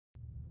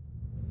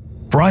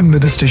Prime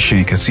Minister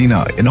Sheikh Hasina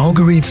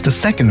inaugurates the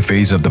second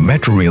phase of the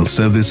metro rail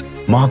service,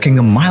 marking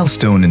a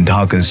milestone in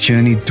Dhaka's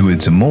journey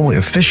towards a more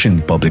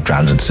efficient public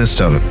transit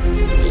system.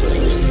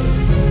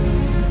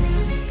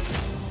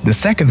 The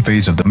second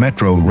phase of the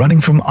metro,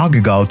 running from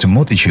Agagaon to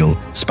Motijheel,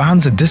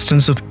 spans a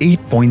distance of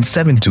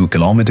 8.72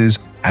 kilometers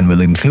and will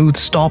include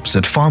stops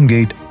at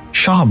Farmgate,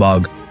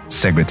 Shahbag,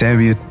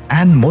 Secretariat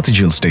and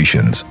Motijheel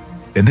stations.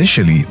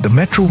 Initially, the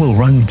metro will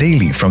run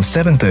daily from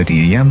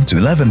 7:30 am to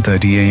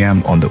 11:30 am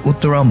on the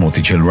Uttara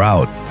Motijheel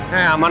route.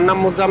 আমার নাম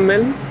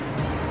মুজাম্মেল,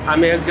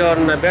 আমি একজন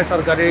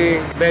বেসরকারি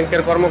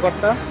ব্যাংকের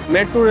কর্মকর্তা।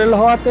 Metro rail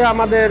হওয়াতে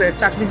আমাদের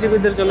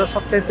চাকরিজীবীদের জন্য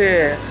সবচেয়ে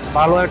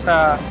ভালো একটা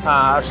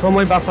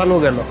সময় বাঁচানো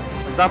গেল।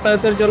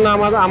 যাতায়াতের জন্য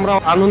আমরা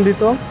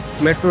আনন্দিত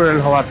মেট্রো রেল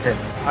হওয়াতে।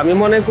 আমি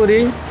মনে করি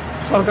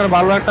সরকার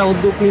ভালো একটা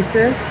উদ্যোগ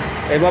নিচ্ছে।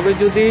 এভাবে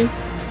যদি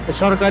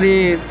সরকারি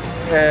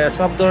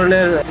সব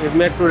ধরনের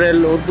মেট্রো রেল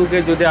উদ্যোগে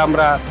যদি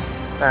আমরা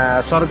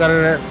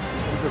সরকারের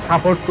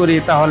সাপোর্ট করি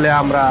তাহলে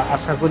আমরা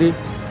আশা করি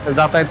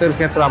যাতায়াতের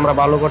ক্ষেত্রে আমরা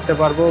ভালো করতে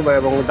পারবো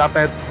এবং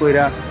যাতায়াত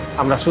কইরা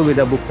আমরা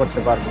সুবিধা বুক করতে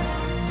পারবো।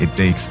 It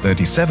takes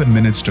 37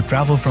 minutes to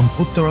travel from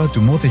Uttara to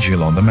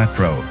Motijheel on the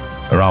metro.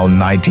 Around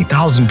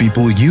 90,000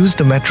 people use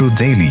the metro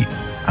daily,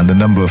 and the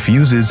number of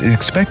users is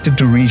expected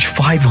to reach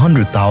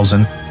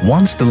 500,000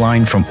 once the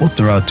line from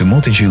Uttara to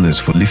Motijheel is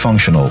fully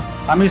functional.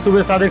 আমি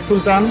সুবে সাদেক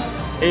সুলতান,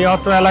 এই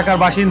অত্র এলাকার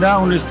বাসিন্দা।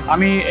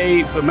 আমি এই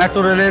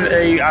metro রেলের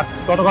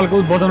গতকালকে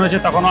উদ্বোধন হয়েছে,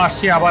 তখনও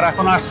আসছি, আবার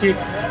এখন আসছি।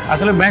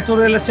 আসলে মেট্রো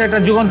রেল হচ্ছে একটা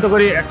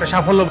যুগান্তকারী একটা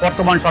সাফল্য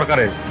বর্তমান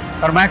সরকারের।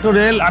 কারণ মেট্রো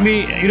রেল আমি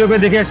ইউরোপে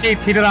দেখে আসছি,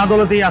 সেটার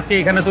আদালতেই আজকে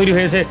এখানে তৈরি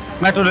হয়েছে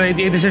মেট্রো রেল।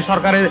 এই দেশের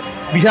সরকারের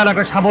বিশাল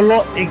একটা সাফল্য।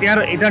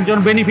 এটার জন্য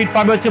বেনিফিট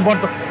পাবে হচ্ছে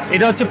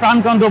এটা হচ্ছে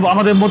প্রাণকেন্দ্র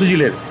আমাদের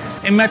মতিঝিলের।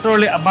 এই মেট্রো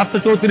রেলে মাত্র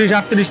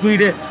 34-38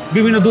 মিনিটে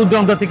বিভিন্ন দূর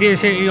দূরান্ত থেকে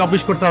এসে এই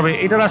অফিস করতে হবে।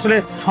 এটার আসলে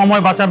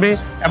সময় বাঁচাবে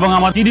এবং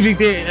আমার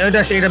জিডিপিতে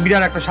এটা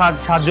বিরাট একটা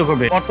সাহায্য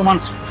করবে। বর্তমান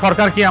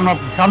সরকারকে আমরা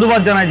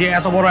সাধুবাদ জানাই যে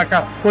এত বড় একটা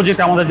প্রজেক্ট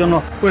আমাদের জন্য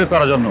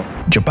করার জন্য।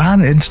 Japan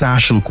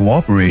International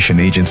Cooperation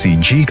Agency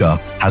 (JICA)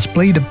 has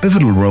played a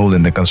pivotal role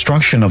in the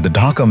construction of the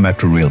Dhaka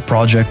Metro Rail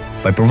project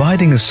by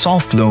providing a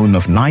soft loan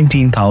of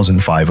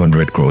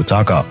 19,500 crore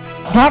taka.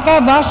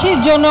 ঢাকাবাসীর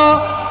জন্য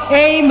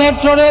এই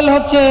মেট্রো রেল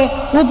হচ্ছে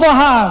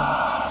উপহার।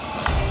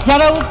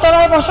 যারা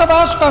উত্তরায়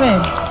বসবাস করেন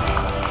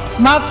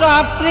মাত্র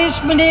 38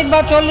 মিনিট বা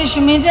 40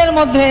 মিনিটের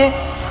মধ্যে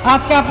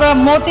আজকে আপনারা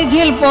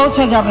মতিঝিল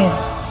পৌঁছে যাবেন।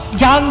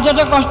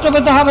 যানজটে কষ্ট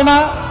পেতে হবে না।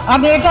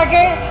 আমি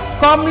এটাকে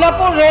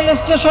কমলাপুর রেল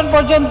স্টেশন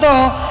পর্যন্ত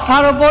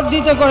আরও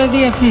বর্ধিত করে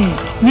দিয়েছি।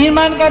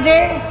 নির্মাণ কাজে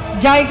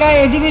জায়গা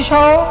এডিবি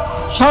সহ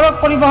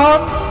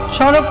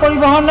সড়ক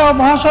পরিবহন ও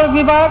মহাসড়ক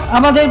বিভাগ,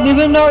 আমাদের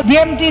বিভিন্ন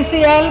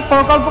ডিএমটিসিএল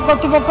প্রকল্প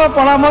কর্তৃপক্ষ,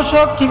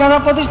 পরামর্শক, ঠিকানা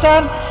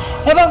প্রতিষ্ঠান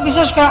এবং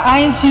বিশেষ করে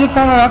আইন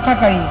শৃঙ্খলা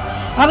রক্ষাকারী,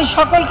 আমি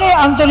সকলকে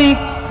আন্তরিক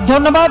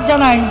ধন্যবাদ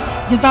জানাই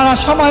যে তারা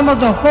সময়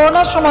মতো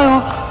করোনার সময়ও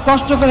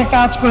কষ্ট করে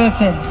কাজ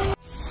করেছেন।